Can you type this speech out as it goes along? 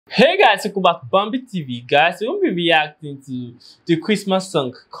Hey guys, welcome back to Bambi TV. Guys, we will be reacting to the Christmas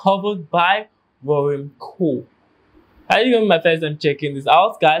song covered by Woorim. How you doing? My first time checking this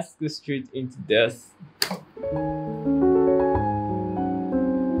out, guys. Let's go straight into this.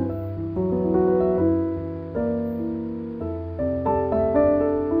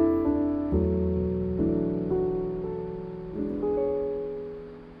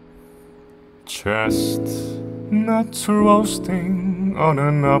 Chestnuts roasting on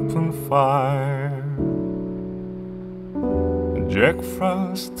an open fire, Jack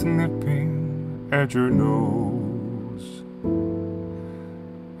Frost nipping at your nose,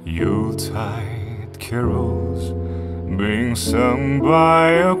 Yuletide carols being sung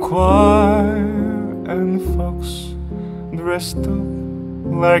by a choir, and folks dressed up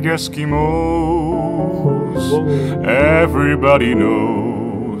like Eskimos. Everybody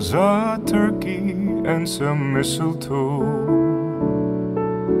knows a turkey and some mistletoe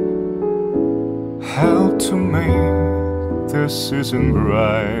help to make the season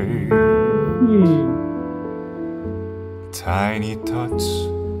bright. Tiny tots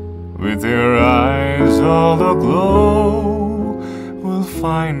with their eyes all aglow will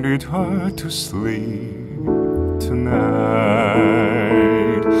find it hard to sleep tonight.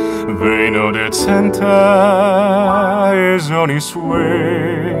 They know that Santa is on his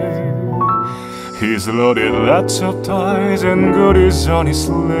way. He's loaded lots of toys and goodies on his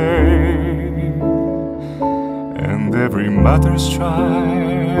sleigh, and every mother's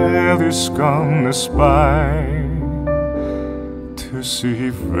child is gonna spy to see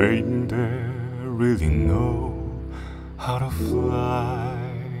if reindeer really know how to fly.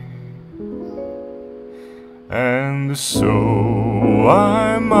 And so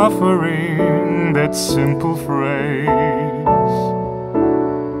I'm offering that simple phrase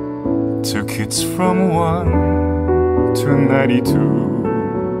to kids from 1 to 92.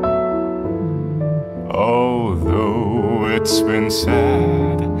 Although it's been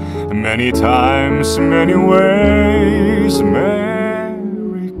said many times, many ways,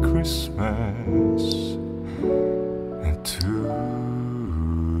 Merry Christmas to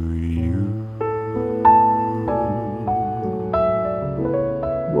you.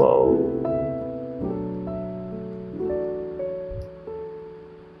 Whoa.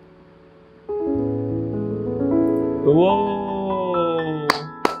 Whoa,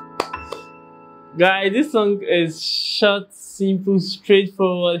 guys, this song is short, simple,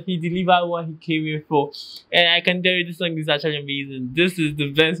 straightforward. He delivered what he came here for, and I can tell you this song is actually amazing. This is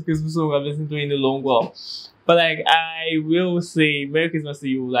the best Christmas song I've listened to in a long while. But like, I will say Merry Christmas to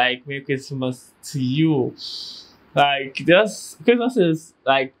you. Like, Merry Christmas to you. Like, just Christmas is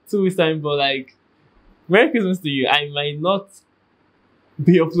like 2 weeks time, but like, Merry Christmas to you. I might not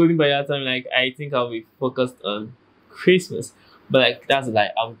be uploading by that time. Like, I think I'll be focused on Christmas, but like, that's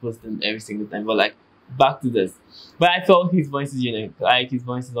like, I'll be posting every single time. But like, back to this. But I felt his voice is unique. Like, his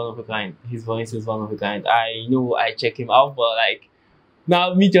voice is one of a kind. His voice is one of a kind. I know I check him out, but like,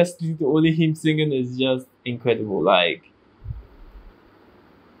 now me just listening to only him singing is just incredible. Like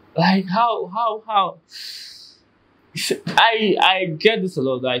how I get this a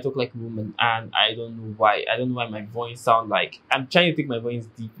lot, that I talk like a woman, and I don't know why. I don't know why my voice sound like, I'm trying to take my voice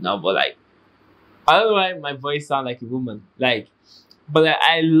deep now, but like, I don't know why my voice sound like a woman. Like, but like,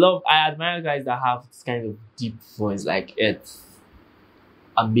 I admire guys that have this kind of deep voice. Like, it's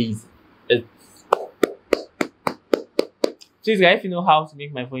amazing. Please guys, if you know how to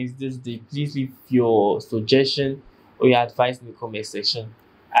make my voice this deep, please leave your suggestion or your advice in the comment section.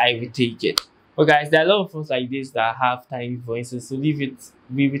 I will take it. But guys, there are a lot of phones like this that have tiny voices, so leave it.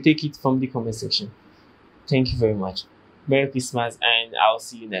 We will take it from the comment section. Thank you very much. Merry Christmas, and I'll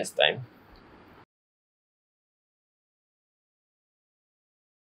see you next time.